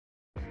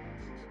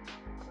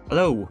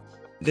Hello,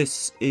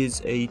 this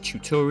is a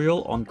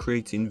tutorial on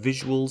creating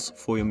visuals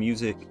for your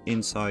music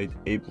inside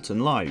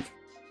Ableton Live.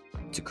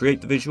 To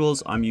create the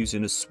visuals, I'm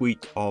using a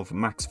suite of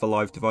Max for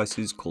Live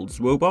devices called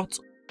ZwoBot,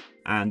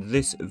 and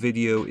this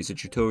video is a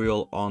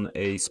tutorial on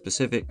a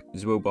specific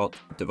ZwoBot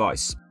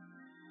device.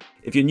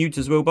 If you're new to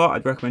ZwoBot,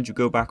 I'd recommend you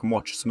go back and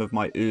watch some of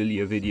my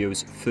earlier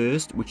videos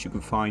first, which you can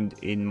find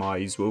in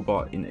my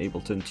ZwoBot in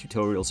Ableton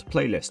tutorials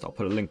playlist. I'll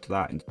put a link to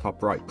that in the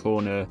top right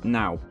corner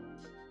now.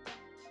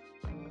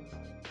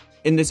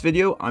 In this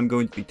video, I'm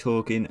going to be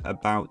talking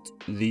about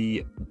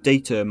the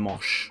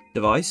Datamosh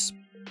device,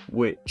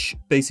 which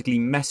basically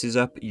messes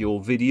up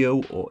your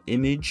video or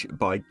image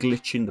by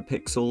glitching the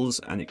pixels,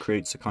 and it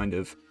creates a kind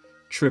of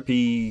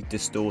trippy,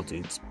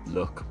 distorted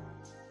look.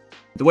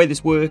 The way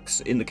this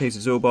works in the case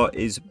of ZwoBot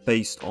is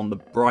based on the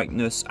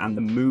brightness and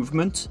the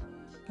movement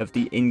of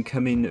the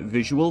incoming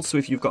visual. So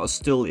if you've got a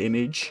still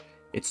image,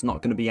 it's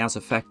not going to be as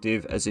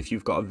effective as if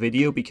you've got a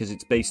video because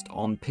it's based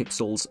on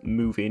pixels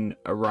moving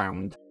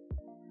around.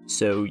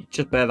 So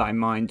just bear that in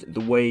mind, the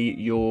way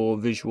your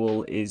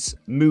visual is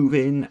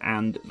moving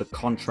and the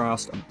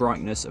contrast and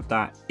brightness of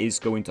that is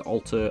going to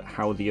alter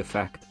how the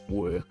effect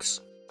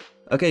works.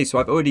 Okay, so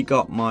I've already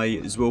got my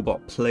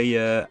ZwoBot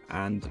player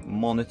and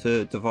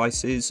monitor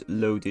devices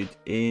loaded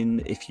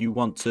in. If you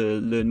want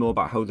to learn more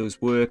about how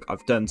those work,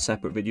 I've done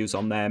separate videos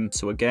on them.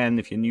 So again,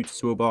 if you're new to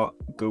ZwoBot,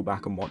 go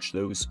back and watch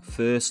those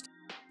first.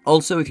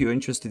 Also, if you're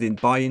interested in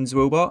buying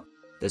ZwoBot,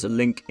 there's a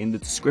link in the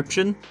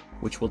description,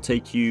 which will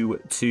take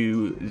you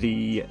to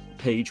the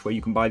page where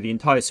you can buy the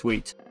entire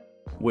suite,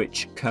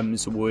 which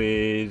comes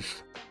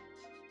with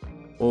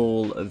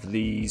all of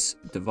these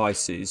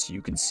devices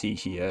you can see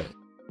here.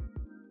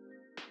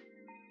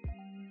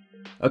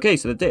 Okay,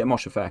 so the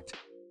Datamosh effect.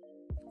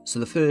 So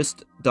the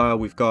first dial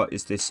we've got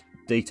is this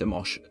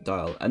Datamosh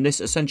dial, and this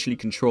essentially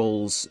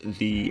controls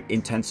the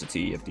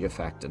intensity of the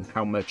effect and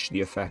how much the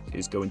effect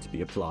is going to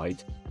be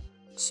applied.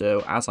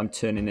 So as I'm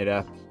turning it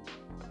up,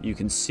 you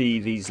can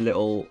see these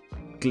little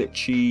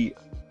glitchy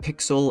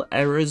pixel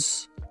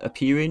errors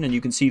appearing, and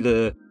you can see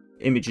the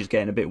image is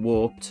getting a bit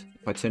warped.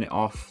 If I turn it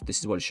off, this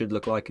is what it should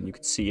look like, and you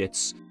can see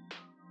it's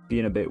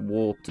being a bit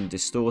warped and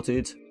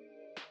distorted.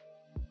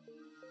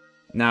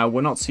 Now,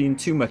 we're not seeing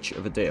too much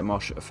of a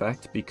Datamosh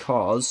effect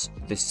because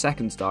this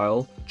second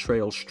dial,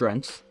 trail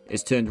strength,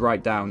 is turned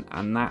right down,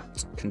 and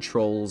that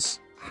controls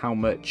how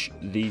much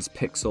these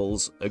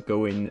pixels are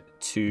going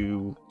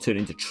to turn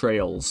into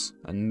trails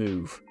and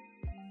move.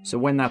 So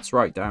when that's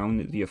right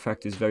down, the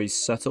effect is very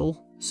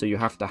subtle, so you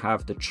have to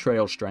have the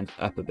trail strength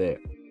up a bit.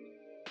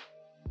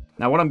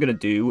 Now what I'm going to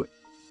do,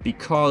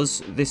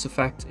 because this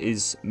effect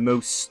is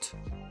most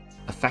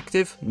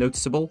effective,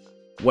 noticeable,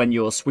 when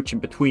you're switching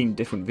between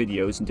different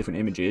videos and different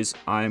images,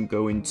 I'm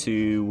going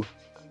to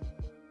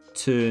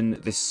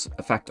turn this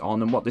effect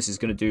on, and what this is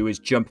going to do is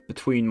jump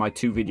between my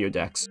two video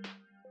decks.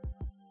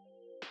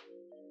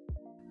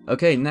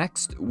 Okay,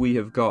 next we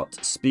have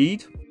got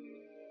speed.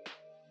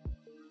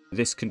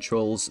 This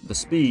controls the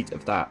speed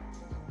of that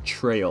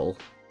trail.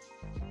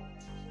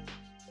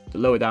 The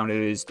lower down it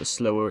is, the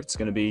slower it's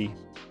going to be,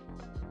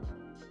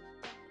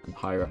 and the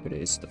higher up it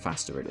is, the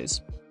faster it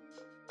is.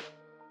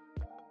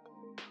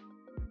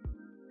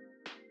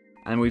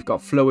 And we've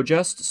got flow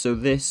adjust, so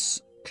this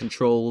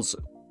controls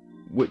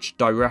which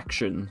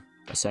direction,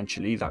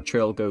 essentially, that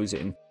trail goes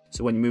in.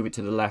 So when you move it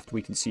to the left,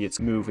 we can see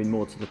it's moving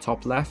more to the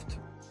top left.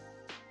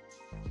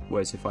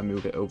 Whereas if I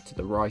move it over to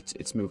the right,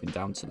 it's moving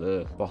down to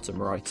the bottom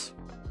right.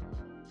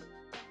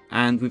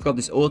 And we've got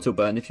this auto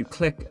button. If you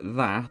click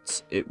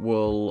that, it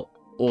will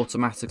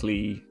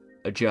automatically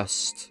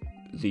adjust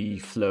the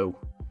flow.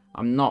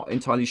 I'm not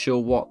entirely sure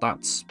what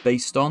that's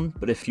based on,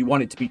 but if you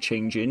want it to be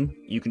changing,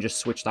 you can just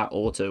switch that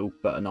auto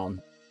button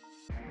on.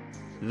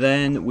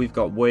 Then we've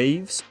got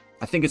waves.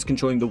 I think it's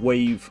controlling the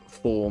wave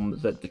form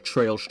that the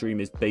trail stream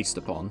is based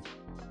upon.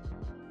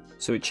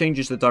 So it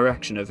changes the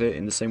direction of it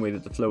in the same way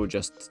that the flow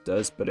adjust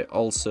does, but it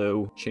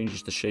also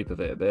changes the shape of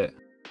it a bit.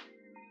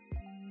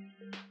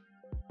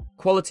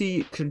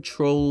 Quality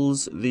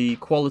controls the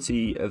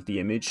quality of the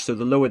image, so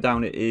the lower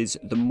down it is,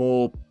 the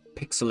more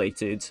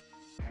pixelated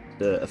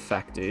the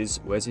effect is,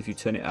 whereas if you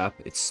turn it up,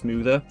 it's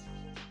smoother.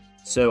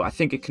 So I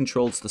think it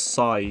controls the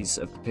size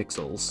of the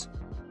pixels.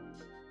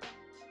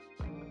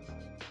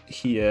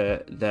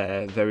 Here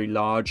they're very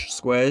large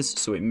squares,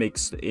 so it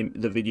makes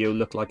the video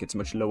look like it's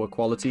much lower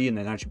quality, and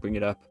then as you bring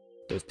it up,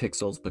 those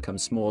pixels become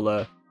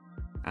smaller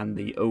and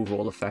the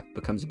overall effect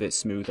becomes a bit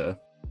smoother.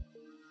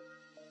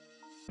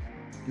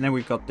 And then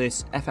we've got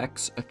this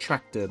FX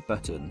attractor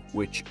button,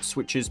 which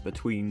switches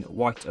between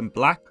white and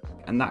black,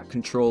 and that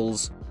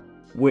controls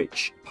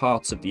which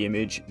parts of the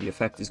image the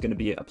effect is going to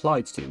be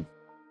applied to.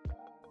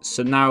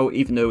 So now,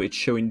 even though it's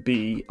showing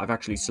B, I've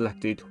actually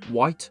selected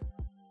white.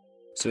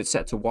 So it's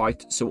set to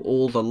white, so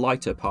all the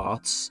lighter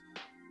parts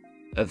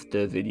of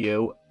the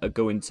video are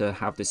going to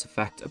have this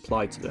effect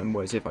applied to them,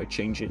 whereas if I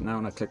change it now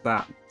and I click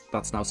that,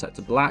 that's now set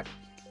to black,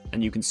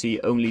 and you can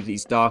see only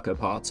these darker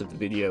parts of the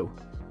video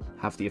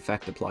have the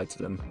effect applied to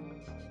them.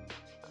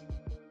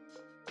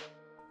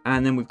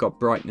 And then we've got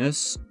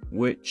brightness,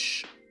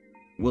 which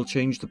we'll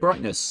change the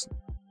brightness.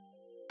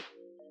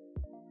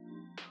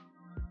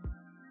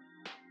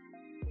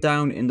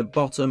 Down in the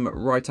bottom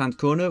right hand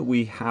corner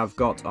we have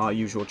got our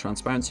usual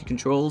transparency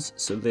controls,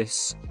 so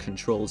this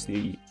controls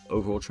the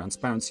overall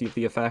transparency of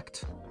the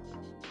effect.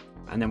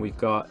 And then we've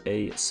got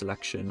a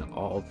selection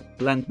of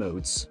blend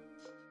modes.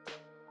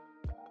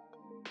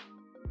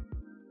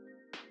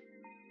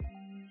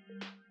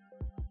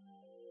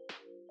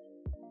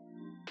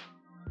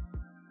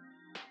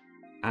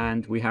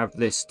 And we have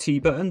this T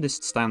button, this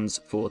stands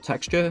for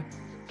texture.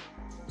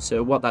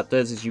 So what that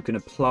does is you can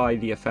apply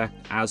the effect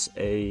as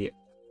a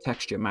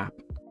texture map.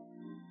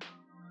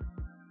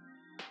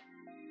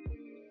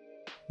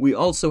 We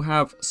also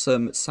have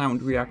some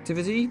sound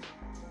reactivity.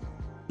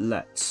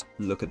 Let's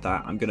look at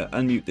that. I'm going to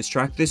unmute this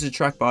track. This is a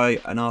track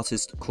by an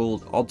artist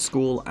called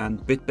Oddschool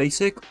and Bit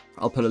Basic.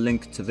 I'll put a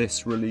link to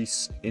this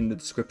release in the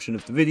description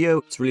of the video.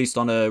 It's released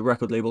on a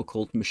record label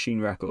called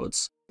Machine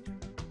Records.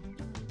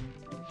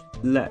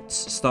 Let's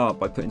start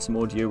by putting some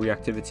audio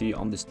reactivity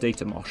on this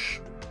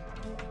Datamosh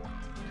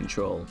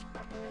control.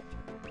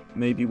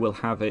 Maybe we'll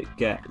have it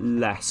get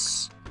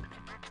less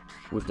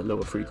with the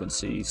lower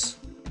frequencies.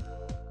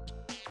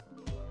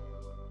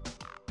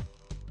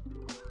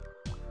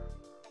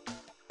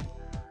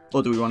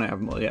 Or do we want to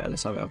have more? Yeah,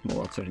 let's have it have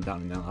more. I'll turn it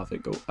down and then I'll have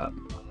it go up.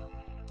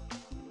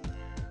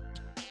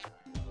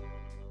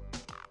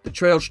 The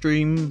trail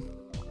stream,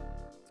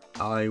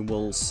 I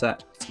will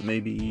set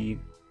maybe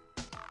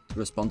to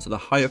respond to the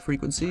higher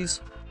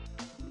frequencies.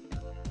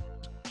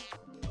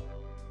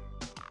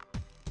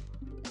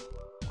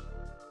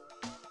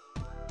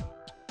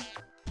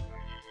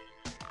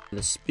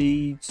 The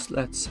speeds,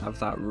 let's have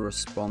that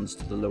respond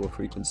to the lower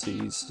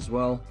frequencies as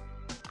well.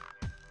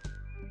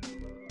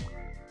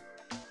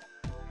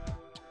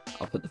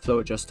 I'll put the flow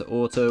adjuster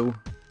auto.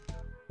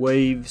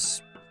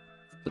 Waves,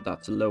 put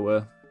that to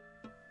lower.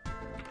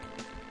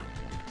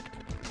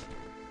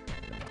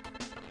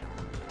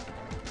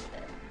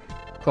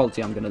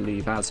 Quality I'm going to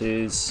leave as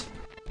is.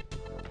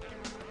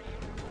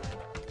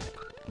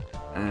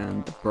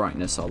 And the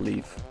brightness I'll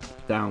leave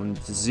down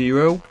to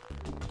 0.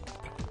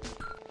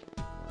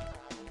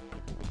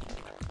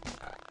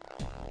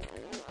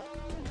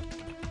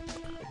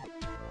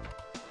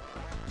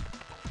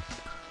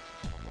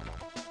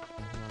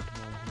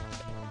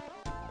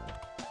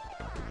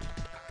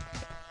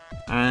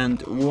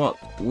 And what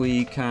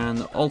we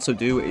can also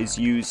do is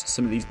use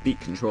some of these beat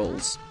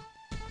controls.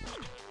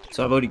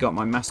 So I've already got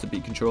my master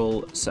beat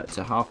control set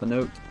to half a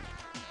note.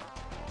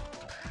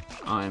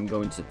 I'm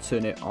going to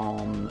turn it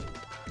on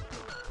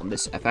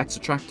this FX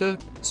attractor.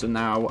 So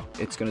now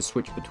it's going to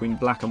switch between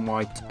black and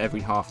white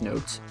every half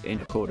note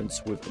in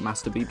accordance with the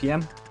master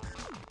BPM.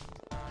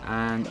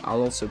 And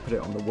I'll also put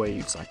it on the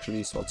waves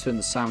actually. So I'll turn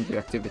the sound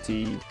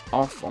reactivity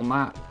off on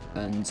that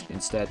and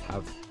instead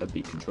have a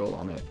beat control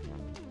on it.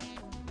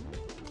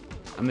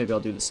 And maybe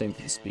I'll do the same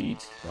for the speed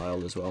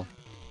dial as well.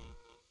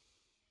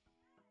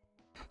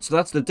 So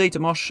that's the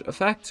Datamosh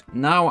effect.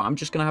 Now I'm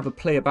just going to have a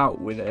play about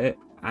with it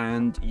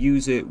and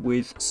use it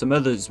with some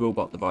other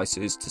ZwoBot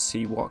devices to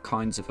see what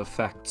kinds of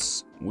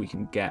effects we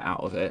can get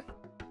out of it.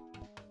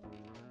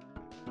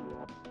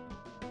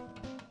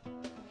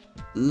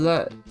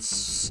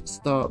 Let's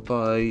start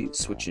by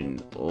switching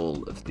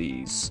all of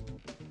these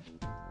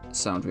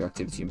sound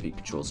reactivity and beat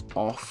controls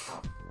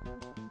off.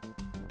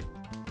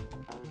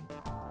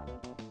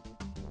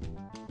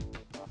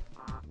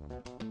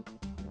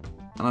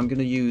 And I'm going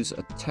to use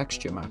a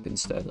texture map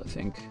instead, I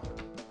think.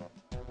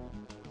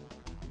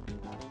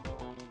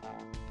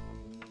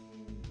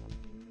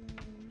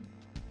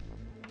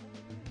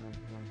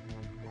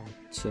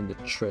 Turn the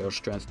trail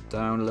strength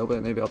down a little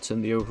bit. Maybe I'll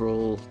turn the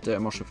overall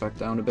Datamosh effect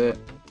down a bit.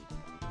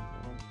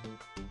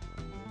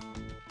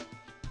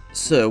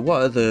 So,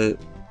 what other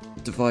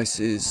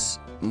devices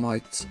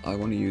might I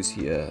want to use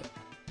here?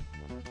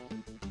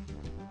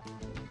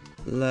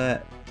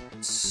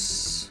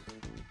 Let's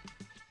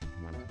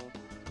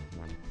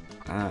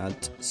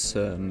add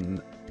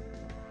some.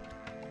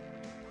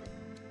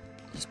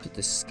 Let's put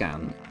this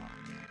scan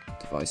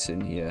device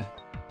in here,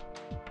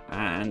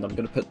 and I'm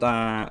going to put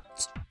that.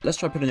 Let's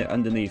try putting it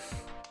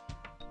underneath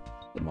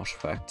the Mosh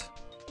effect.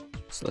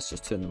 So let's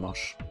just turn the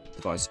Mosh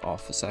device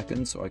off a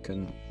second so I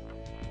can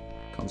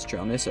concentrate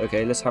on this.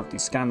 Okay, let's have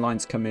these scan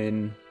lines come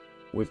in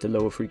with the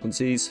lower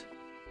frequencies.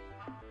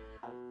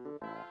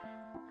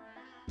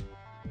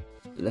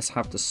 Let's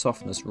have the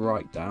softness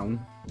right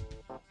down.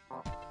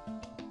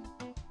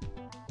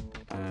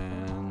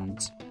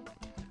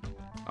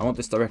 I want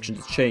this direction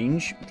to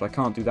change, but I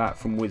can't do that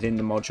from within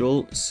the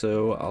module,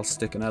 so I'll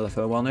stick an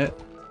LFO on it.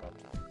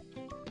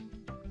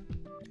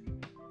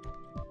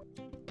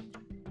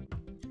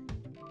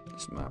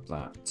 Just map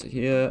that to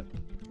here,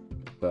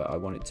 but I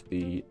want it to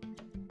be...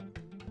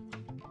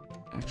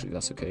 Actually,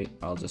 that's okay.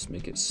 I'll just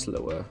make it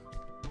slower.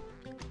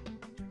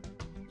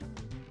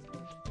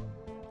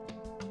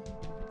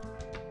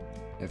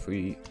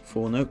 Every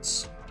 4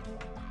 notes.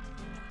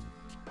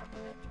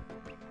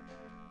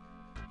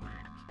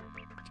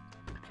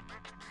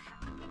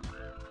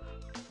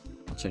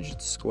 Change it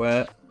to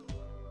square.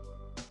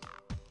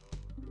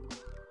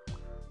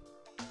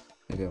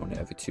 maybe I want it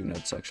every 2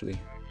 notes actually.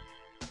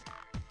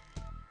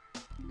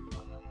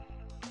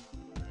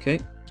 Okay.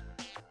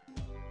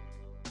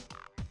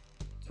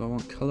 Do I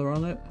want color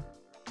on it?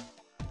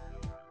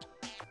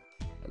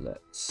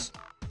 Let's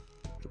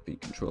put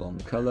beat control on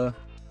the color.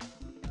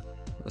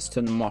 Let's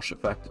turn the mosh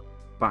effect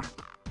back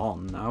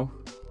on now.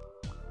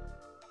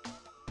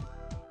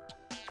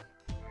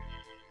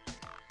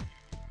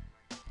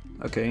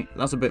 Okay,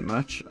 that's a bit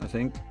much, I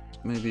think.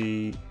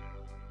 Maybe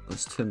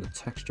let's turn the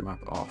texture map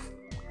off.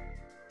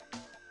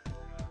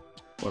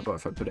 What about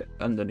if I put it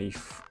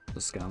underneath the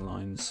scan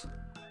lines?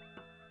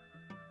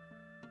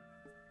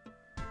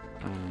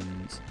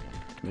 And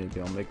maybe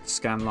I'll make the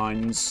scan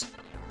lines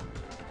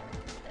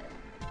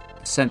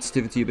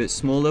sensitivity a bit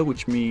smaller,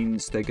 which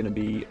means they're going to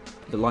be,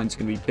 the lines are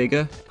going to be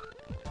bigger.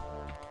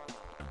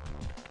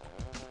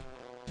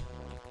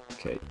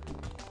 Okay.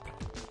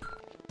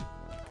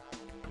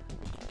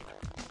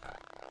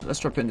 Let's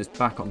try putting this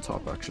back on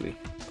top actually.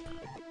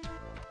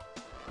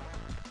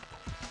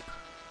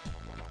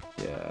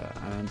 Yeah,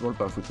 and what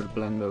about if we put a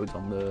blend mode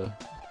on the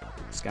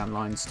scan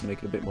lines to make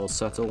it a bit more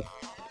subtle?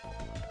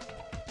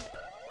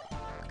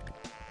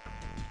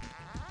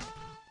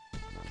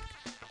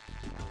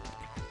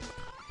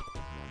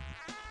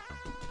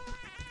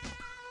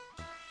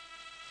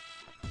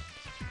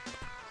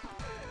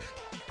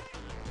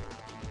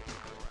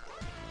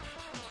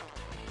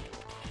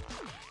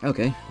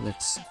 Okay,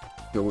 let's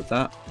go with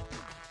that.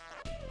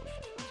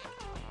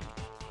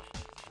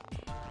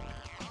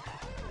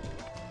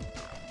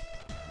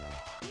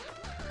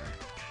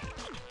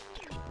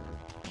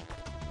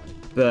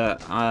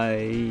 But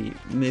I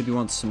maybe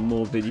want some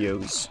more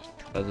videos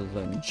other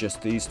than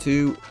just these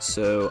two,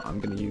 so I'm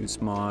going to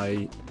use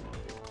my...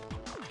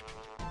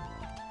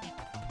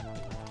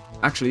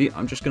 Actually,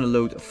 I'm just going to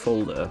load a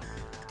folder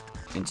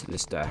into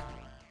this deck.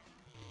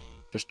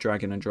 Just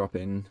drag in and drop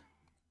in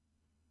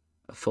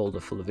a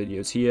folder full of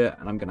videos here,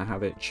 and I'm going to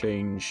have it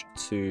change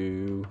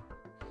to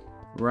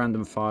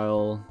random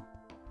file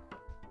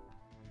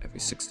every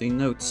 16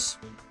 notes.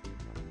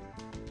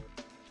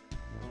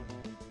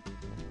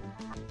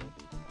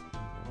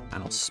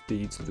 And I'll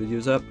speed the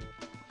videos up.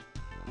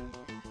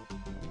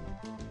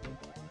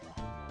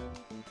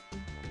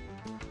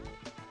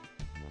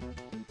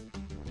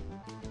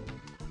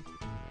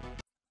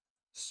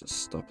 Let's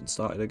just stop and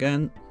start it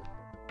again.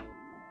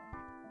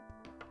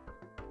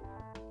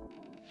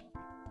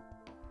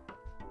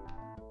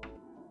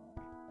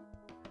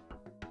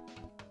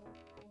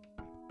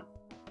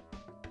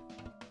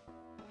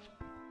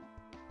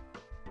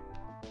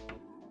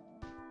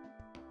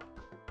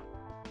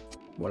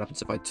 What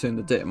happens if I turn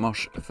the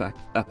Datamosh effect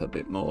up a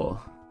bit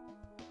more?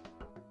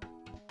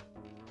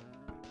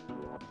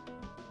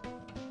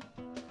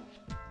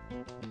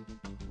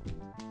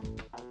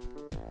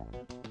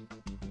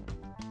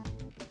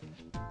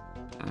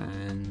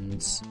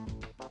 And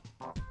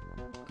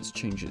let's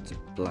change it to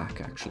black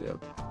actually,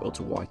 or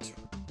to white.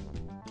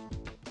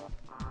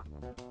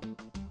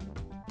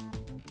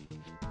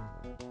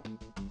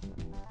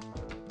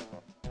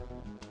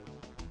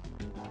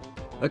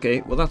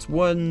 Okay, well that's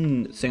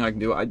one thing I can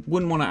do. I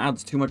wouldn't want to add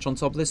too much on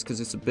top of this because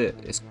it's a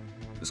bit,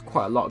 there's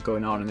quite a lot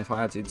going on, and if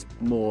I added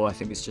more, I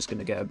think it's just going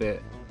to get a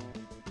bit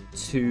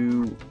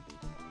too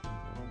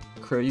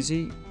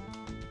crazy.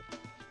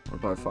 What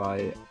about if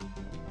I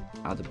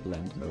add a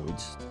blend mode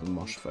to the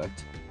mosh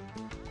effect?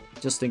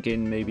 Just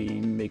thinking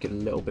maybe make it a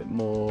little bit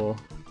more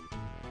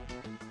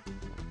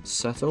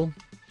subtle.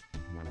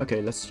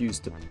 Okay, let's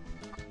use the...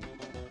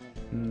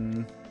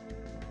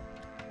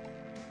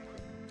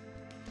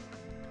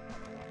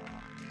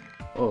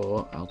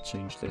 Or I'll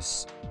change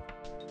this.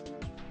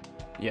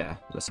 Yeah,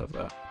 let's have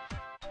that.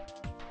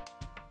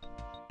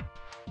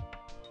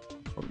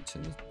 Probably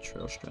turn the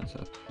trail strength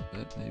up a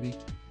bit, maybe.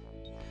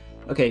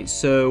 Okay,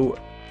 so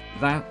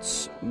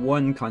that's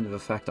one kind of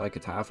effect I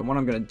could have. And what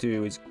I'm going to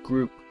do is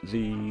group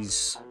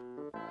these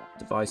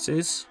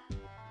devices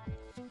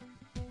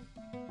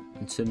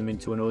and turn them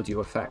into an audio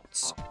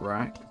effects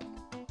rack.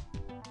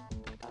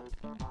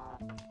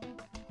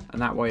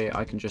 And that way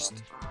I can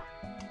just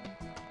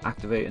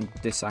activate and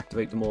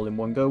disactivate them all in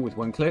one go with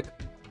one click.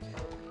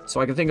 So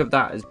I can think of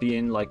that as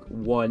being like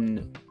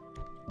one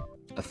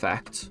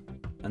effect.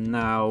 And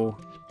now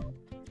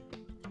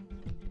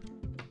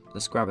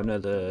let's grab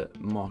another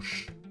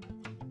Mosh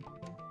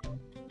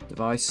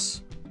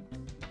device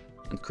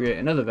and create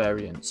another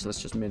variant. So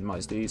let's just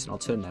minimize these and I'll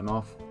turn them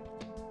off.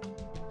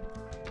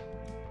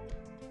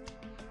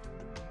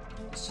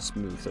 Let's just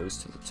move those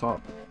to the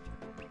top.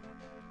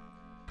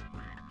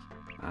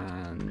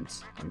 And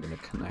I'm going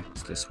to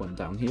connect this one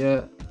down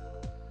here.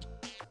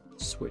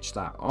 Switch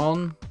that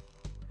on.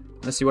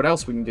 Let's see what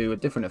else we can do. A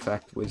different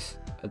effect with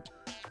a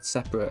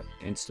separate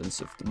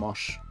instance of the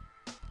Mosh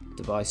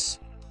device.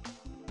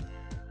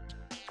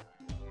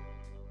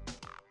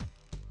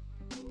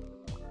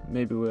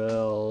 Maybe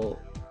we'll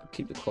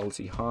keep the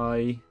quality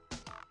high.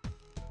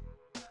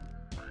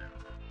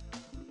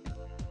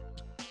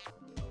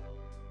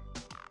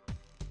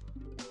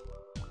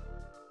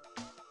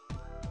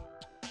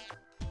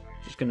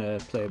 gonna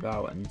play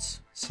about and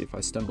see if I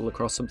stumble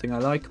across something I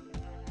like.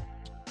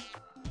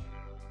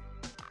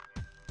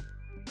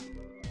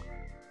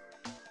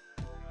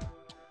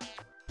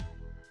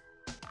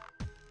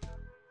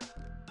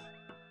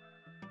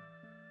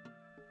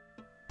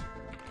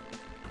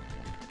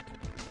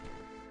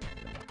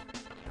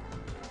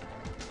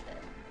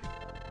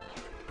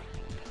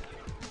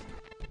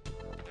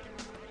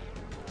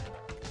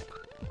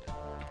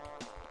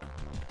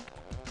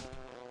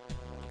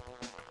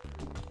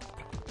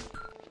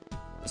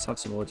 Let's have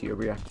some audio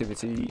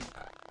reactivity.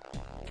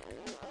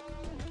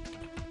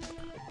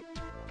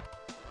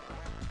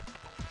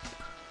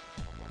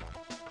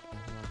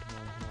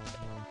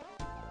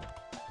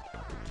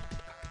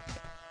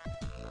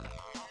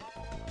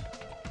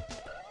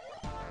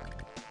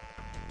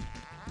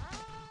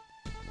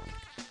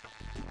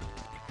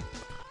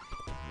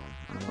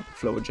 I want the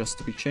flow adjust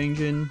to be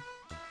changing.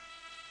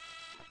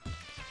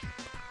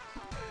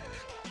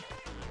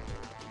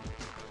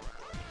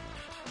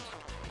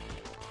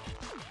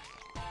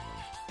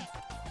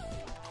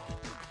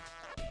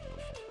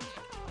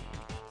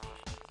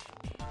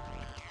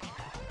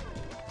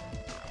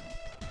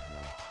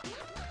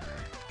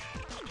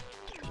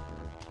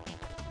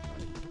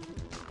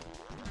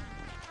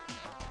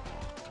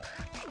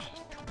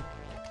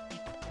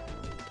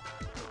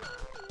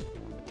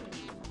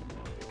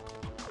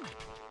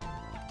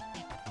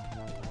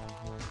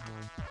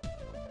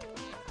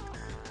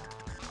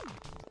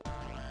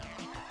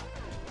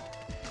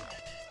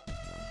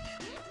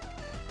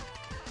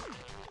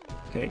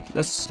 Okay,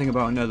 let's think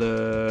about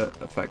another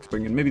effect to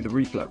bring in. Maybe the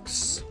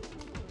reflux.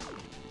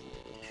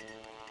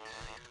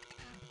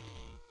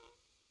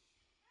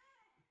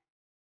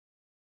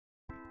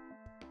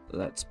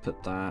 Let's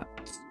put that.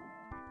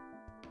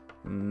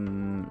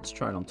 Let's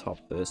try it on top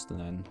first and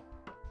then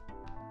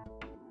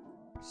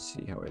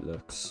see how it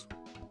looks.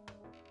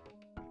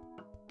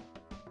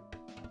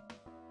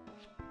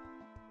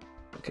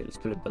 Okay, let's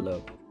put it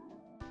below.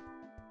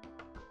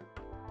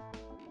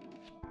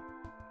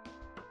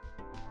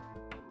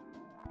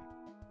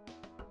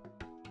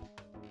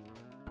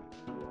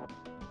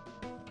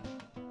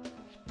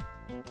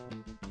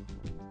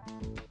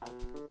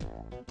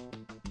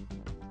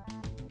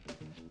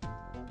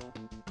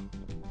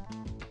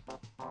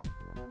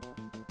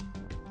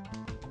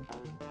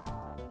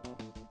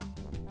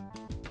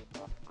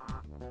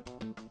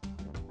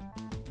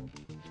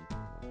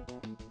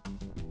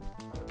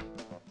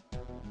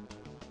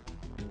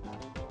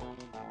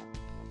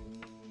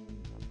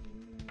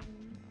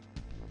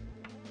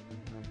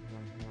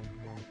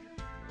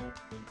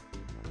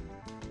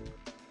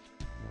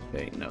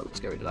 Okay, no, let's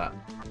get rid of that.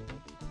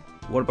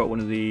 What about one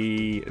of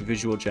the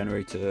visual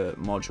generator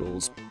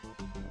modules?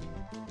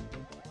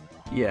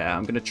 Yeah,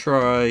 I'm going to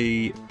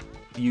try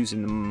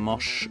using the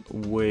Mosh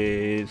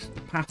with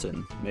the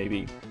pattern,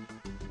 maybe.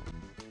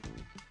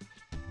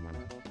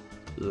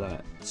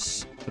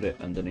 Let's put it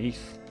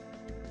underneath.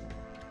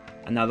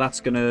 And now that's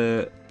going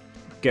to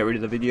get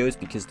rid of the videos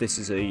because this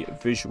is a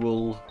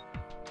visual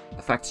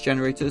effects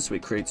generator, so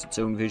it creates its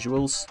own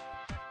visuals.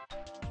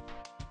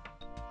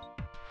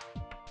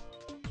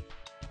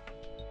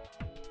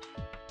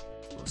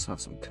 Let's have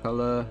some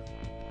color.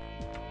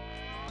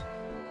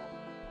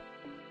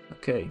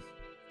 Okay,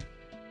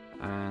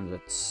 and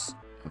let's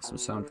have some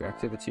sound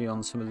reactivity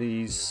on some of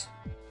these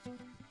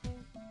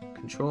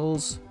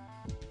controls.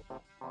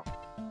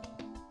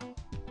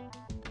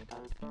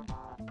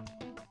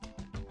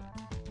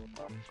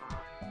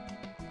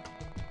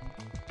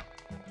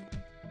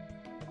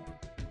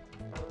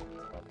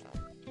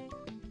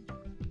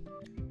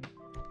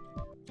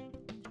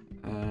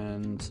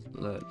 And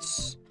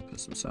let's put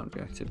some sound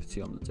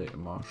reactivity on the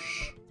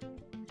Datamosh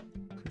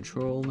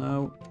control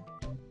now.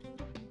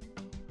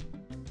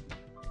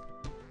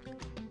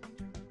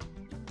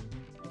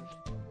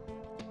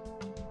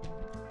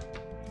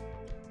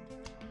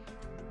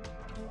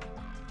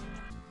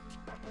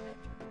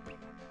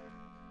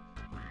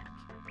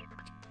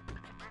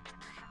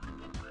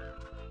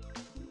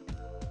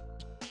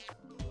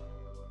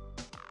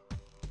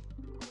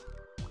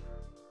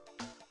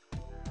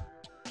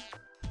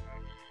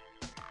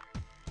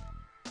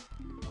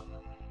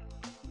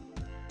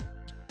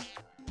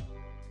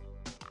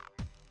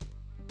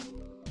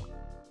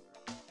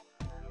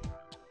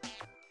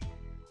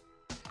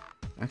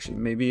 Actually,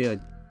 maybe I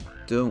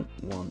don't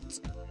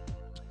want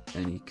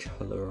any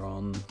color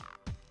on.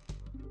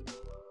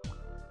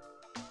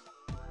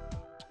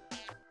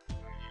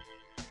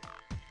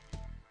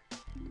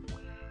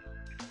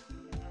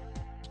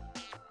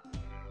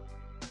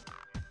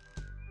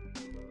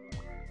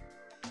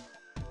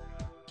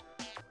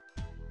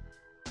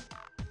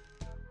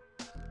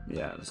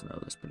 Yeah, let's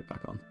put it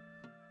back on.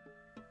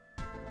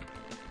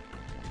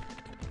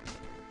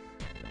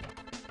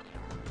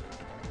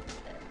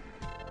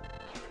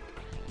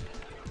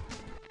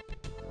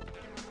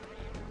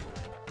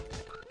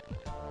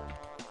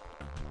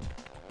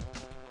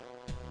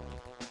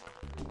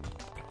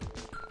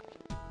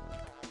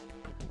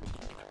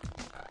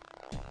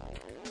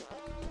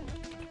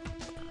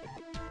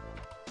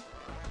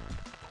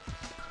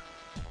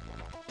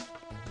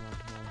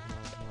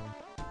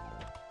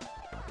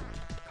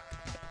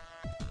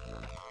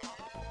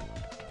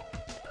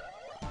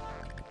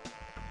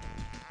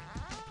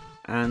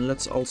 And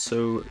let's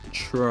also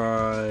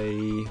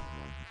try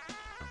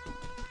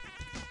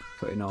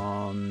putting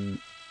on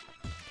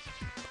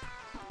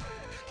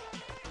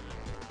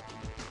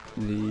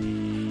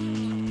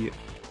the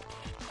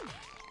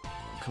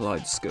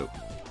kaleidoscope.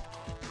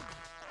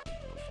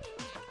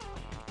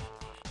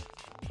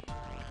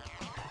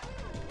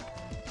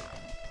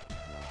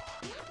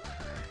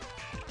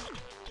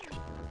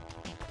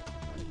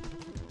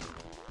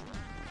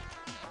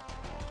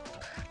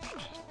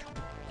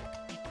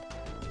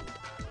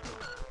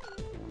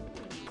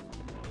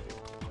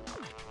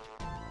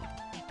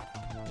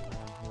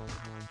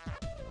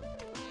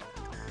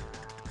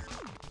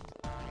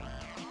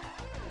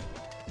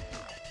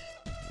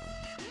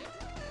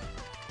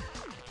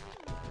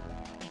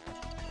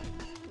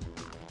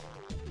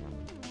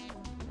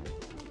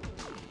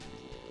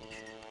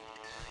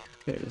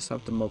 Okay, let's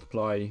have the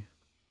multiply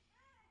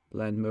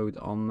blend mode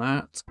on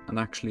that, and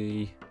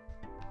actually,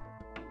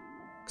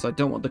 because I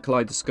don't want the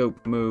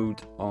kaleidoscope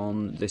mode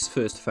on this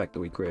first effect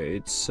that we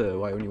created,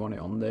 so I only want it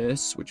on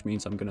this, which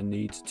means I'm going to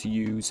need to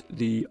use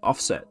the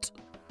offset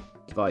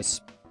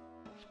device.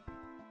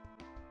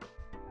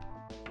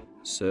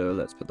 So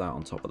let's put that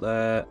on top of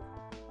there,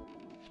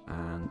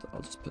 and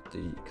I'll just put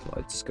the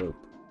kaleidoscope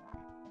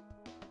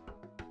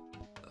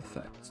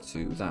effect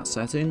to that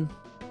setting.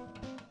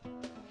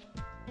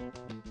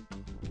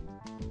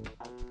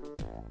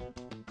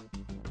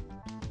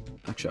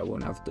 Actually, I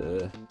won't have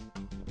the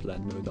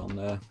blend mode on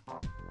there.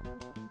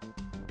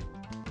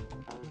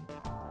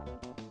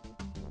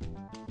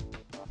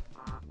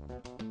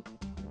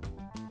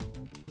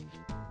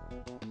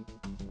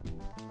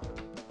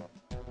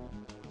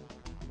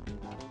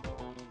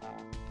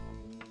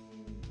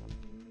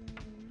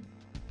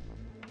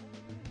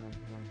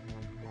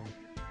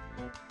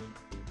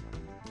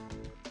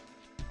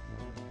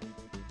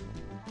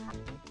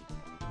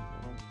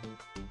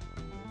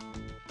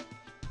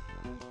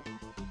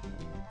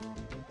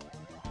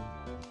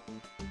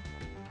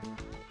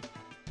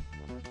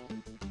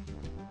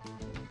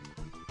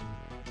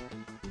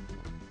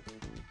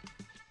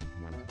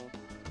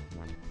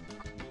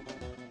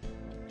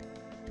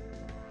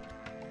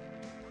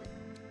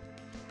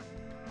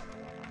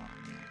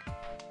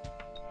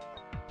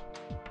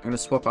 I'm going to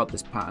swap out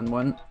this pattern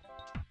one,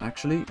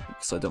 actually,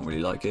 because I don't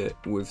really like it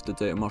with the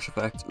Datamosh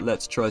effect.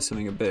 Let's try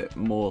something a bit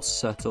more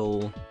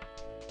subtle.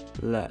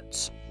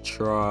 Let's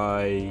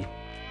try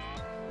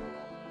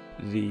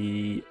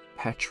the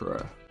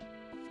Petra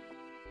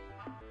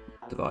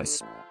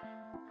device.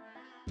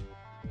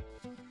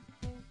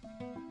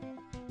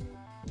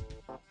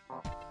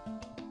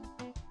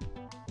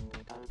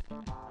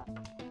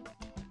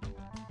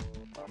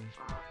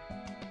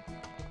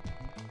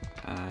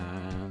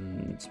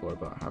 And what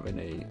about having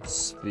a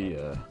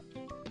sphere?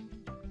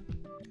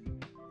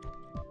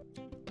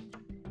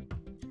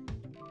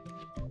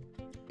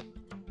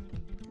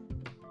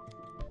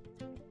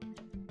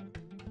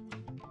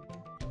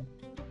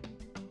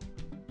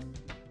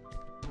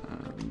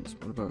 And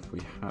what about if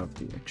we have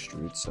the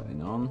extrude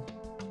setting on?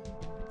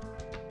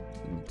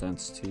 And the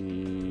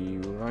density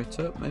right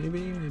up, maybe,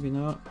 maybe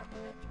not.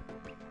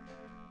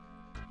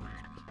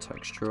 The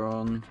texture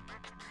on.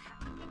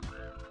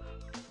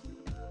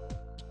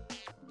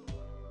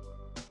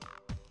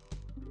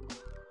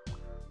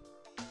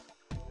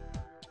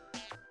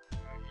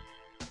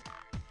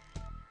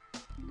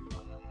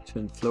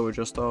 Turn flow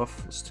adjust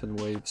off, let's turn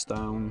waves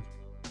down.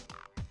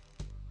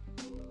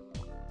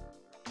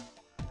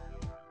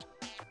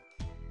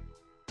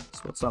 So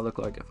what's that look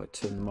like if I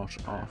turn the mosh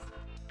off?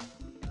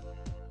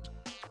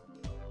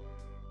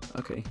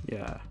 Okay,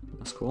 yeah,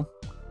 that's cool.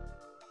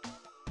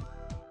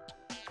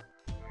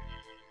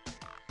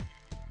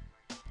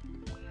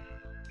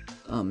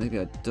 Oh,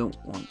 maybe I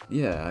don't want...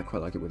 Yeah, I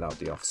quite like it without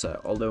the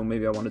offset. Although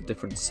maybe I want a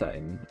different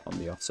setting on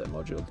the offset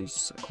module.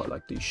 These, I quite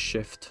like these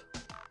shift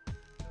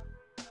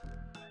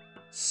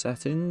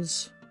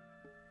settings.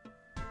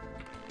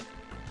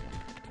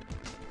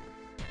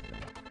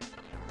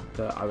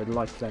 But I would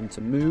like them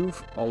to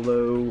move,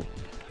 although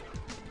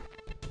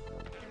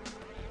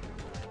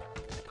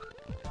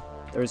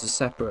there is a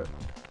separate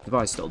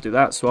device that'll do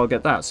that, so I'll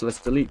get that. So let's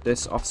delete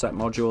this offset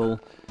module,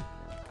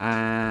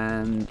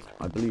 and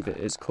I believe it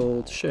is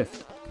called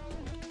shift.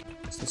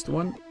 Is this the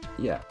one?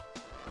 Yeah.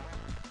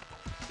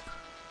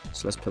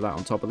 So let's put that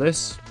on top of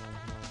this.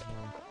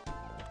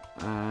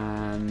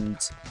 And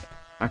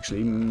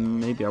actually,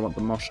 maybe I want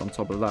the mosh on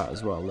top of that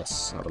as well.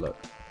 Let's have a look.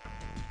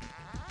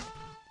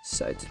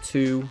 Set it to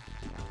 2.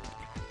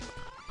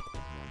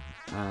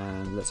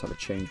 And let's have a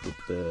change with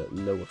the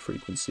lower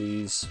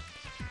frequencies.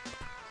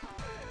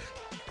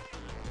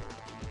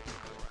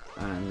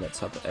 And let's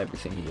have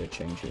everything here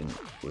changing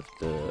with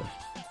the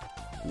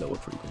lower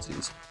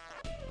frequencies.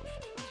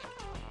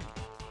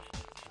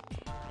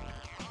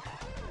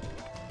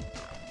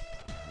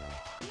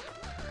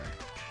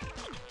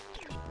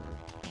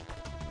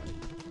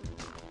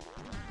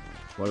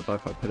 What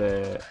about if I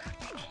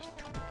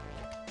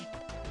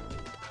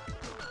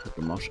put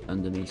the mosh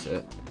underneath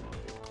it?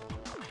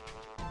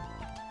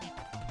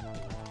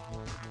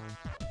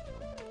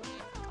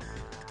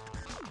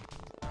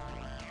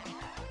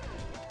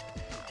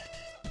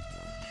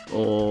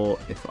 Or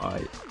if I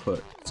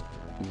put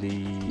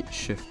the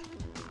shift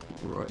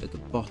right at the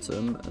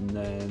bottom and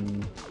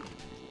then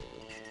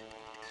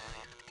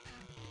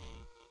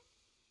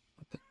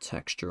I put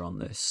texture on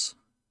this.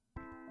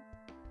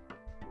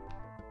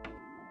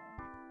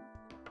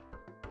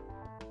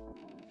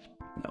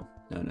 No.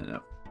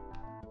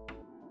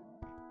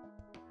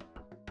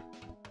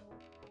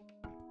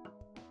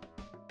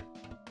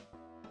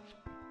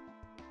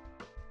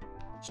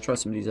 Let's try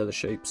some of these other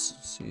shapes,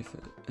 see if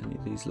any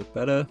of these look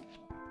better.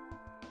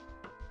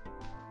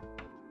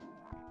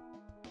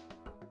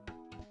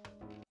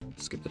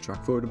 Skip the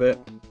track forward a bit.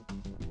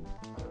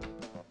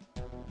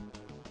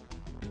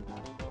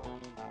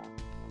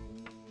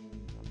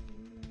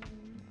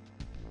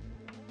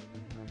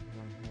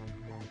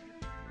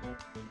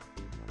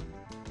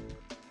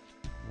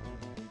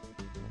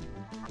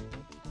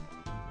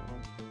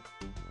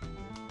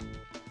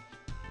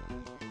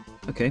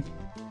 Okay,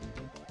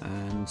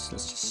 and let's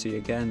just see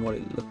again what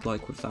it looked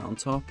like with that on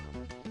top.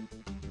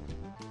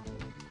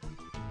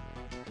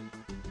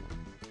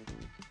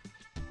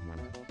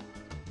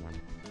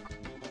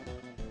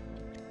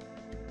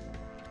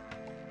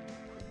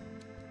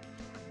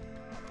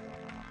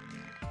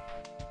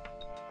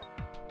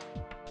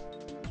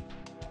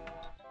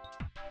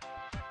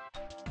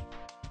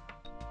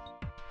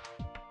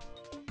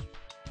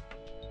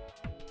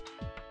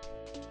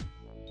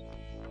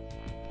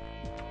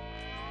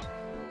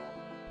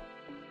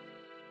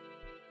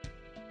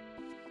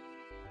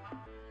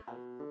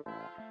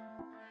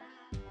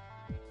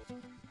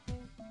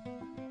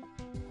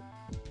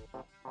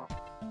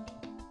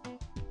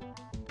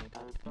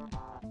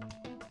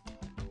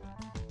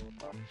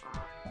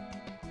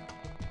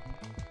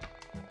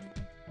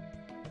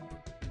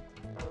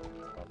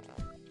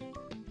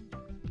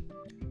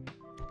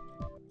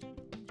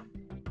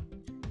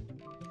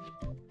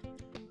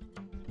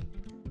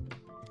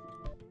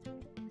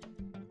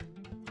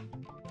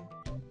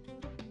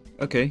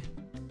 Okay.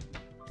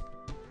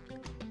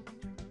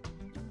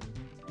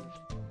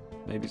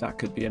 Maybe that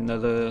could be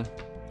another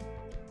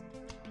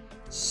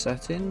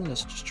setting.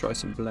 Let's just try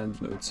some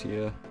blend modes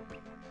here.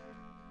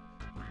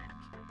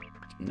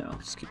 No,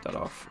 let's keep that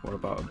off. What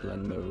about a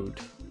blend mode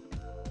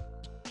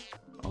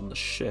on the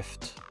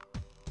shift?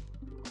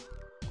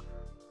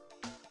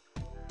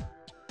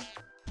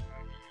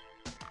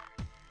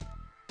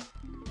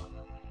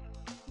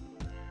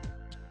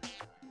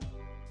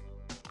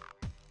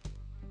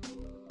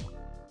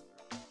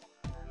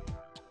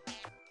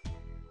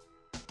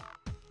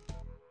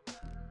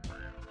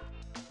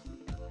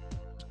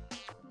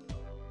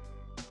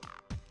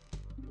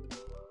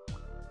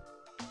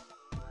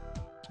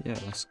 Yeah,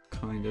 that's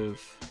kind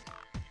of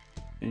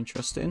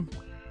interesting.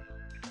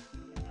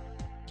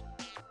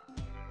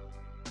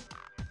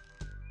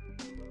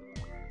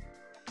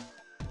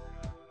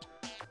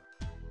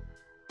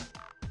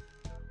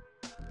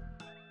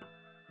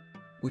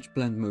 Which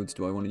blend modes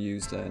do I want to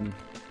use then?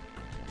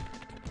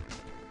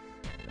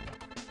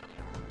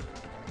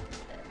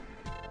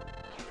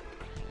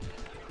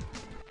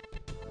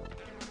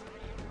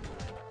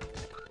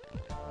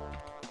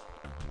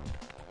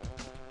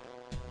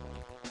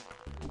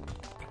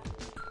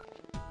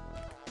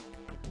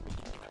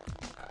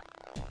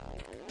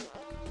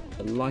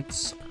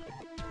 Lights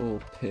or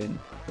pin?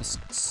 Let's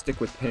stick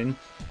with pin.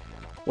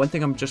 One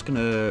thing I'm just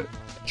gonna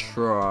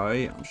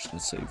try, I'm just gonna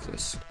save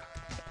this.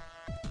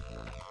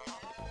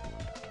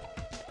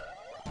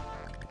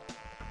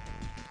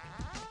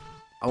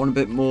 I want a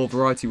bit more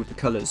variety with the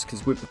colours,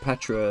 because with the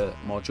Petra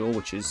module,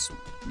 which is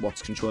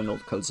what's controlling all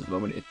the colours at the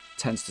moment, it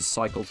tends to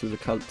cycle through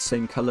the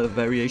same colour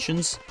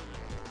variations.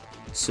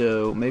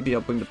 So maybe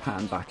I'll bring the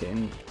pattern back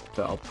in,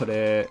 but I'll put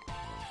it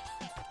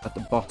at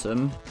the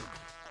bottom.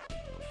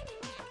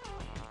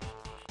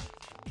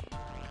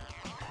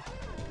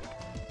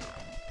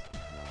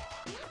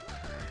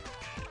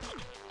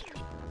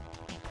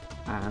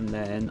 And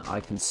then I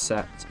can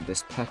set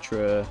this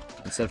Petra,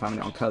 instead of having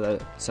it on colour,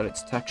 set it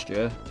to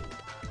texture.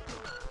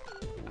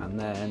 And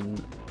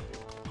then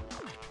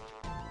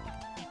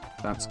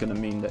that's going to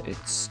mean that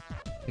it's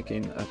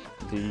picking up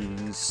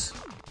these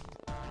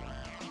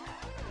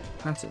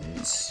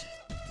patterns.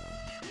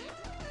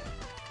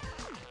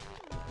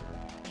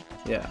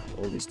 Yeah,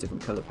 all these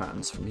different colour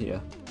patterns from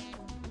here.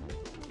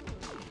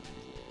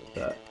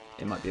 But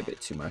it might be a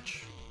bit too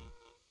much.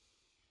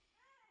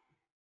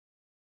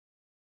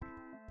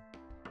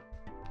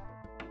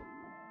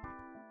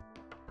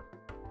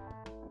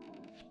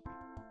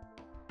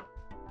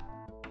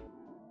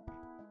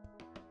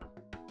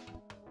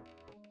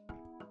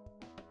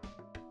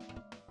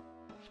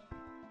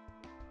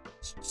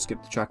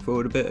 Skip the track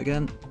forward a bit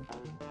again.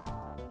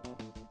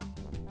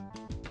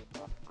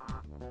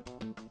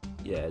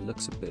 Yeah, it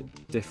looks a bit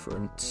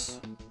different.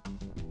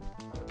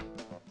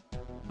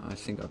 I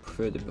think I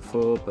preferred it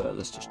before, but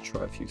let's just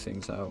try a few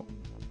things out.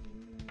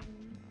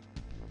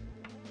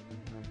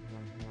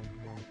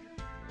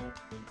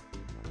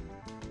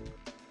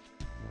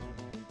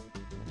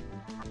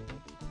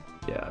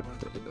 Yeah, I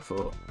preferred it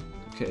before.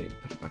 Okay,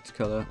 put it back to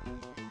colour.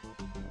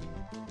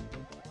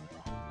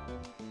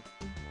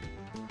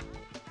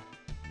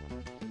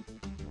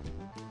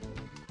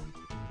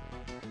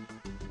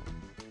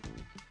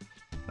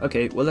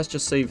 Okay, well let's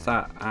just save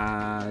that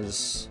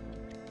as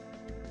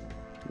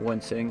one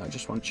thing. I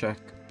just want to check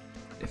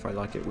if I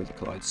like it with the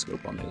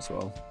kaleidoscope on it as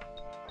well.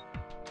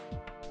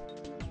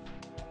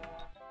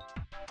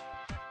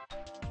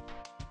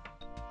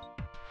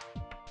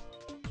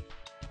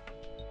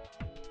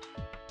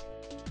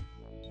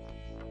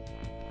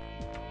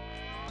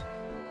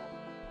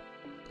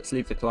 Let's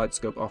leave the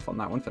kaleidoscope off on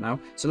that one for now.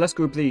 So let's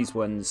group these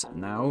ones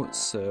now.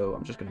 So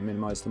I'm just going to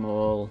minimize them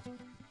all.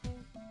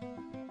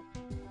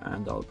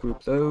 And I'll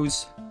group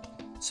those.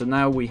 So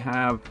now we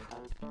have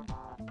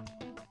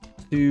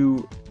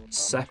two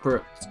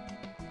separate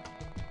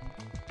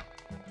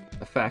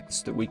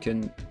effects that we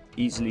can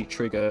easily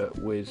trigger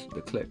with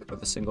the click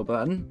of a single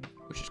button,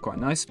 which is quite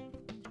nice.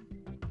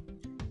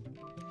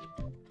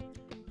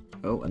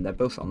 Oh, and they're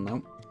both on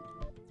now.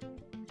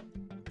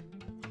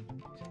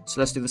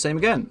 So let's do the same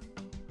again.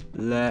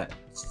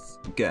 Let's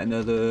get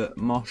another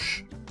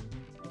Mosh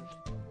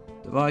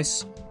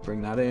device,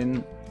 bring that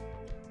in,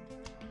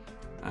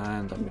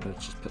 and I'm going to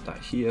just put that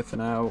here for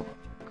now,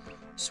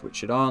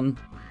 switch it on,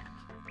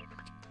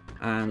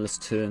 and let's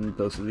turn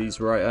both of these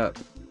right up.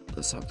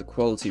 Let's have the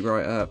quality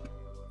right up.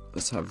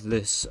 Let's have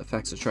this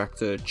effects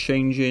attractor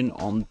changing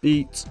on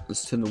beat.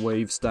 Let's turn the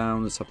waves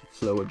down. Let's have the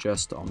flow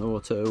adjust on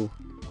auto.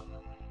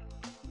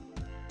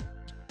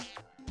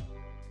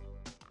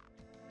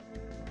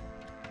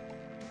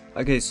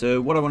 Okay, so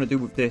what I want to do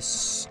with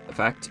this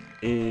effect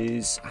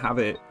is have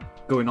it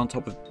going on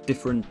top of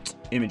different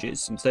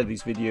images. Instead of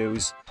these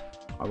videos,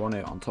 I want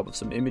it on top of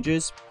some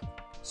images.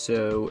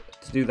 So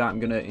to do that, I'm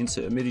going to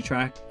insert a MIDI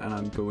track, and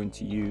I'm going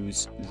to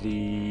use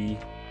the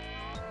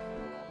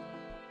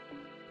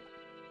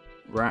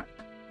rack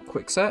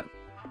quickset,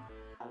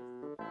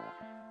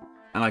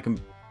 and I can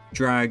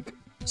drag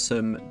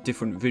some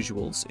different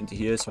visuals into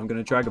here. So I'm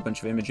going to drag a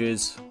bunch of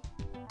images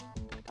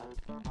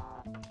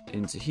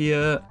into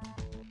here.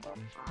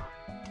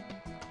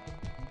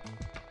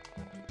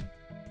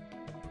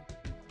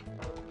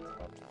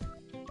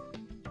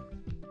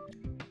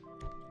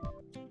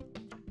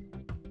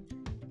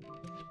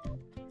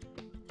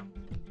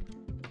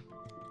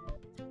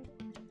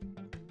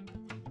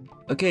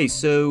 Okay,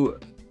 so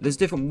there's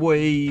different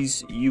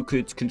ways you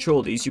could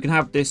control these. You can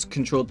have this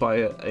controlled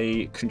by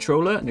a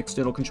controller, an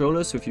external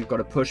controller. So if you've got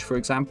a push, for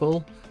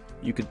example,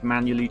 you could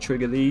manually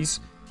trigger these.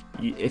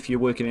 If you're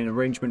working in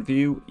arrangement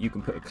view, you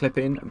can put a clip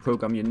in and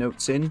program your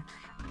notes in.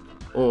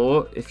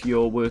 Or if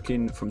you're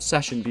working from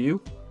session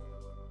view,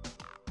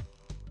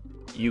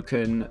 you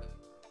can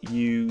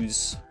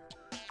use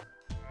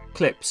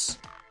clips.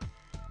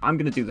 I'm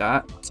going to do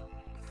that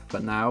for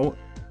now.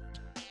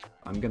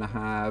 I'm going to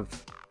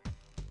have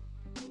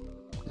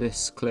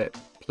this clip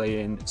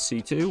playing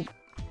C2, and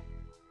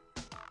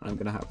I'm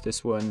going to have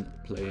this one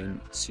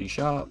playing C#,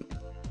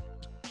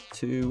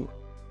 2,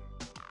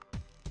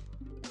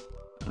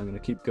 and I'm going to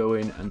keep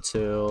going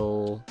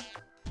until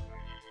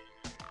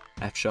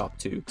F#,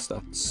 2, because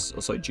that's, oh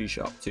sorry, G#,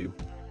 2,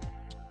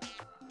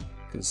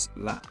 because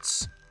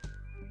that's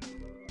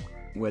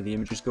where the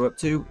images go up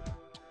to.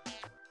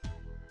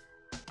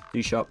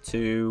 D#,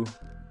 2,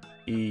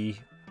 E,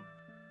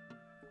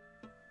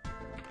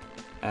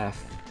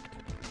 F,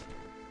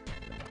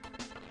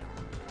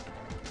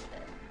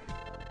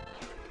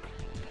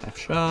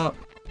 F#,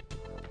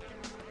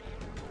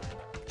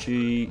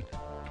 G,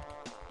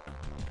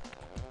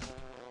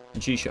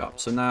 G#.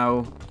 So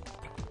now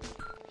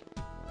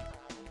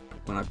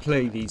when I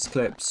play these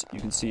clips, you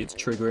can see it's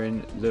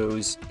triggering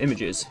those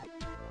images.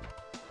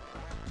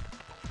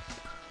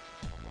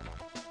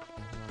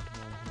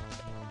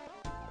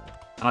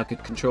 And I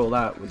could control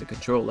that with a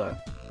controller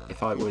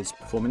if I was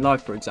performing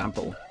live, for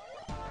example.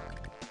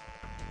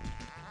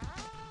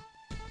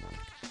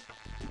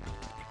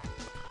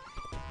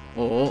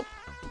 Or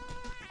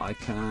I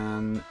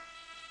can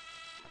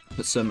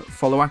put some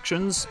follow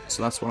actions.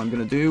 So that's what I'm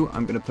going to do.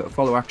 I'm going to put a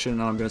follow action,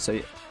 and I'm going to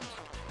say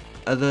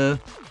other.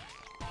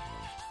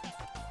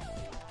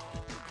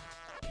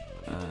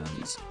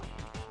 And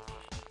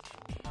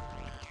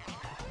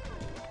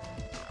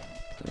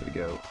there we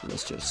go.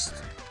 Let's just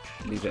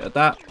leave it at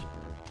that.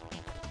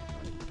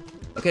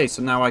 Okay,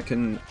 so now I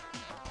can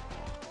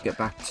get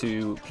back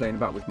to playing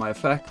about with my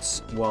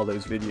effects while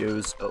those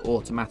videos are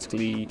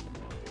automatically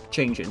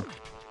changing.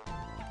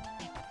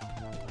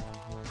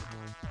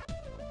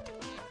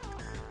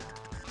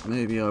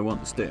 Maybe I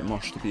want this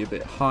Datamosh to be a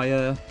bit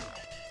higher.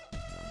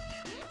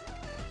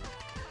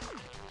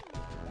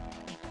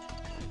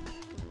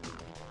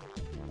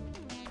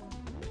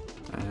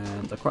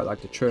 And I quite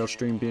like the trail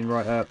stream being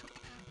right up.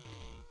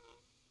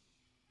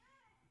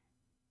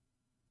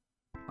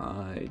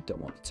 I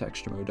don't want the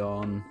texture mode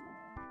on.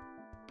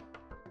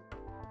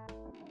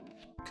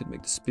 Could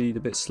make the speed a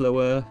bit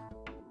slower.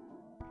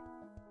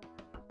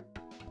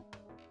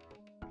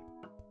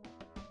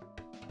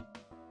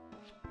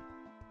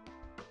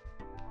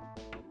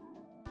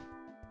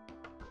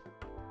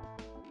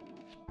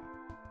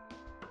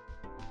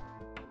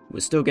 We're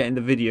still getting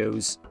the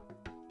videos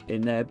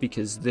in there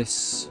because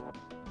this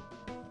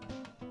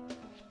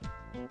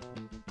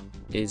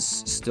is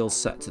still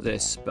set to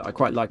this, but I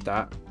quite like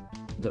that.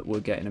 that we're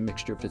getting a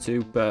mixture of the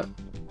two, but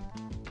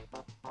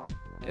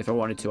if I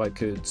wanted to, I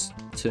could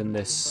turn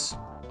this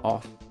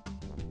off.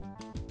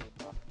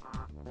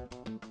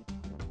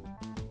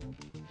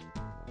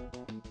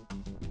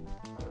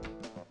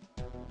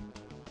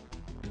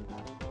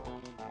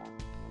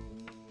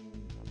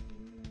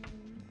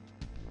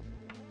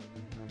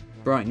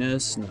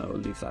 Brightness, no,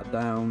 leave that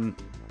down.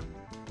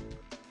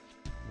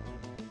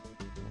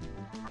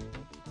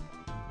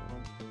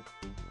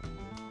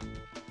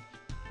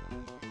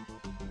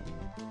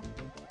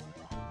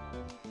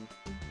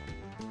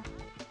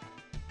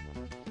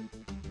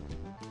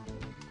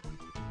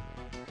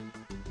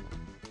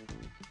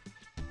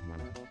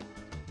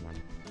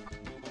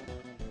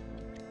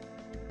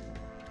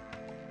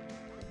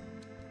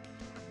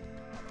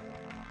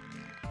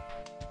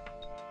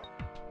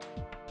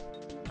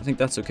 I think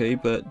that's okay,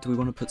 but do we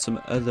want to put some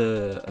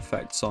other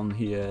effects on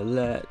here?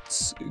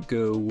 Let's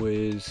go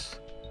with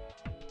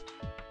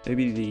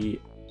maybe the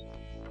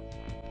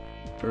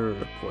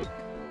earthquake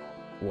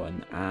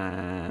one,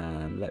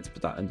 and let's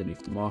put that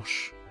underneath the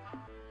mosh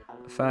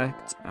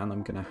effect, and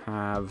I'm gonna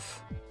have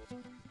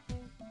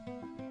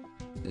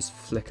this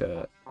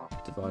flicker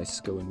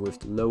device going with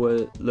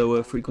the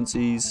lower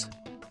frequencies.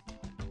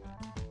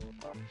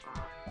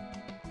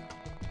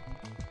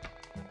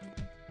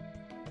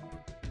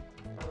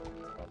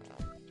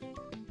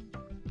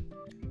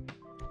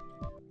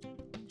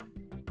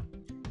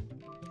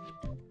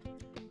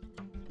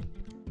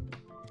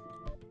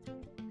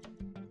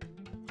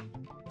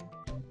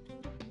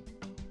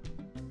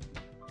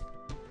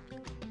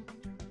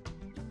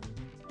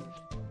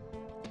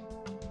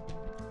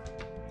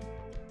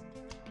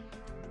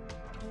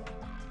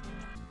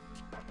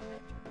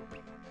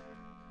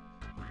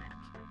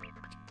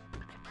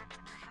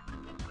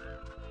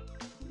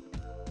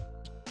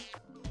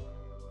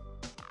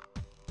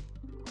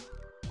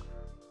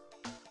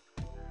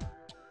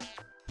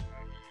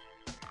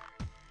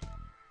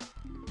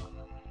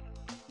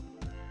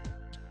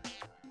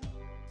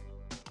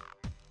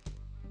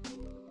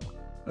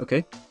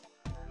 Okay.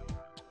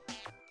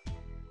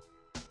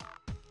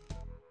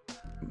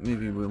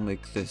 Maybe we'll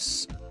make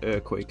this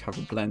earthquake have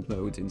a blend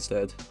mode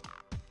instead.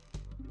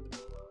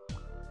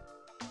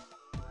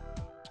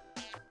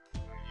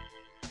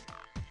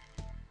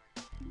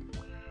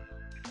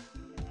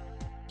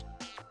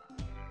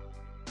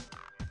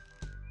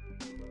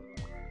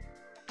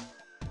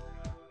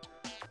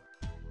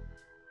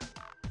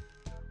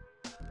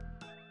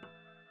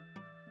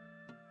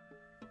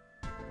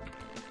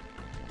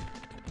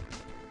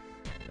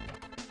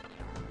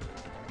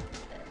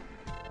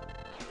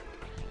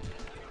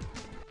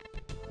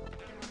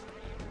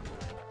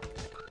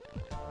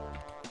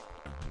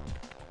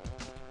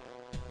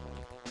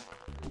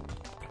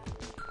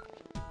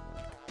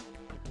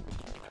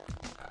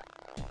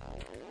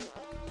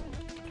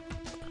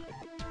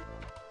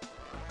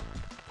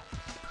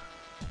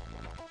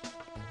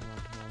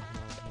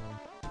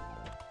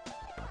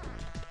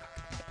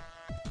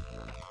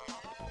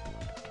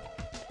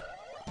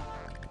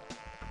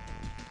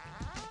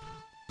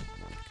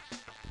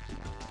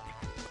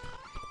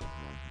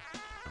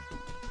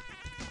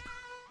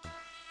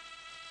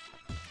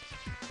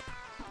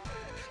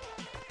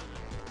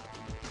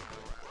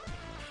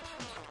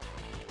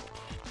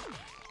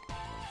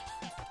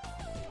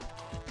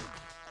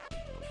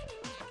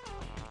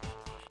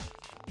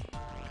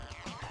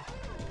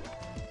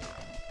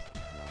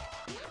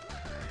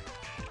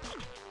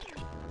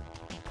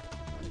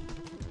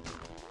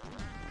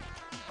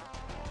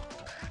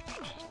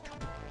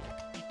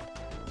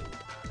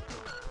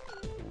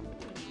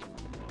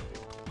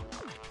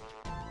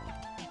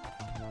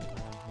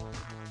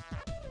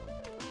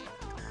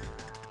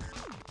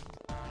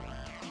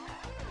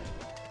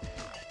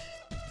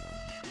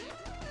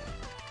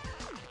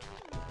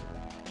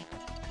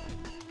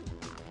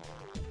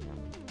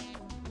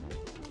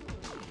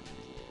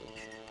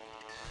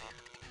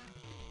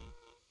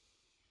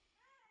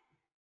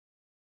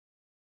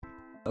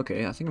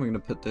 Okay, I think I'm going to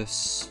put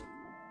this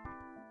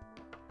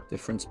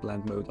difference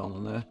blend mode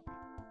on there.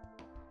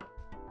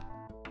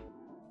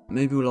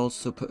 Maybe we'll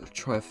also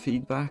try a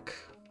feedback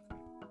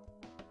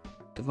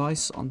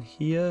device on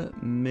here,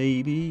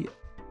 maybe.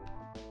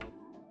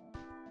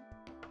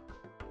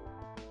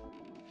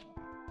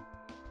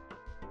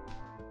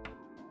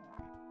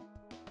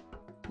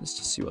 Let's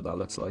just see what that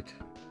looks like.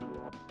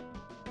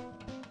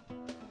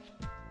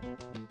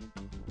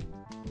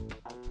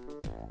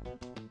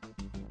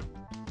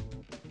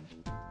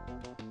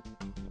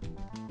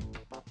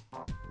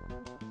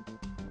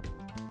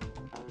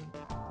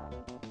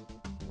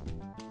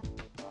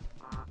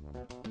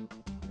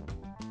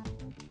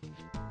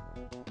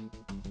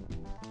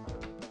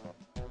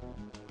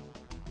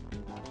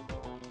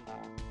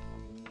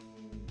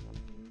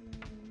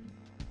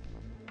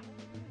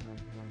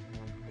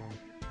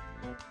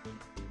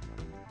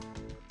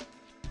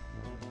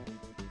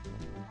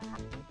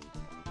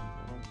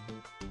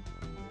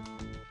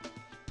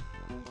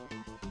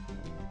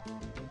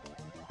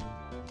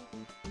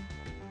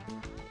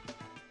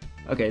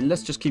 Okay,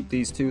 let's just keep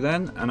these two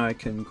then, and I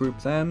can group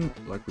them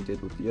like we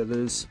did with the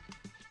others.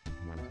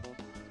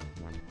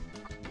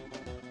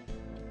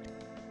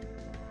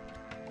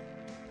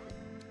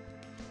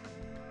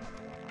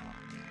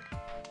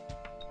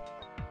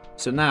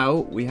 So now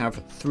we have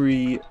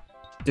 3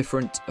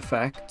 different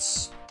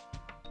effects,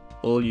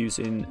 all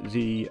using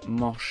the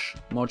Mosh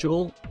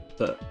module,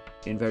 but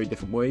in very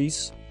different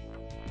ways.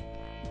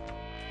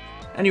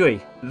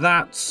 Anyway,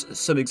 that's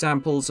some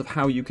examples of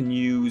how you can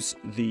use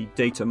the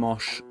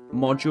Datamosh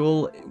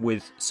module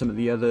with some of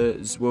the other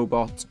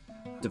ZwoBot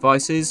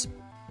devices.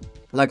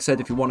 Like I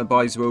said, if you want to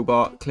buy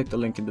ZwoBot, click the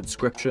link in the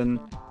description.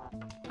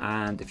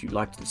 And if you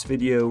liked this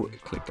video,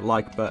 click the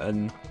like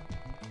button,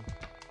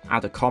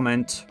 add a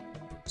comment,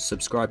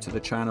 subscribe to the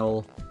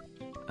channel,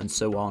 and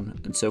so on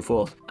and so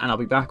forth. And I'll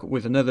be back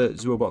with another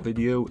ZwoBot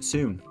video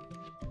soon.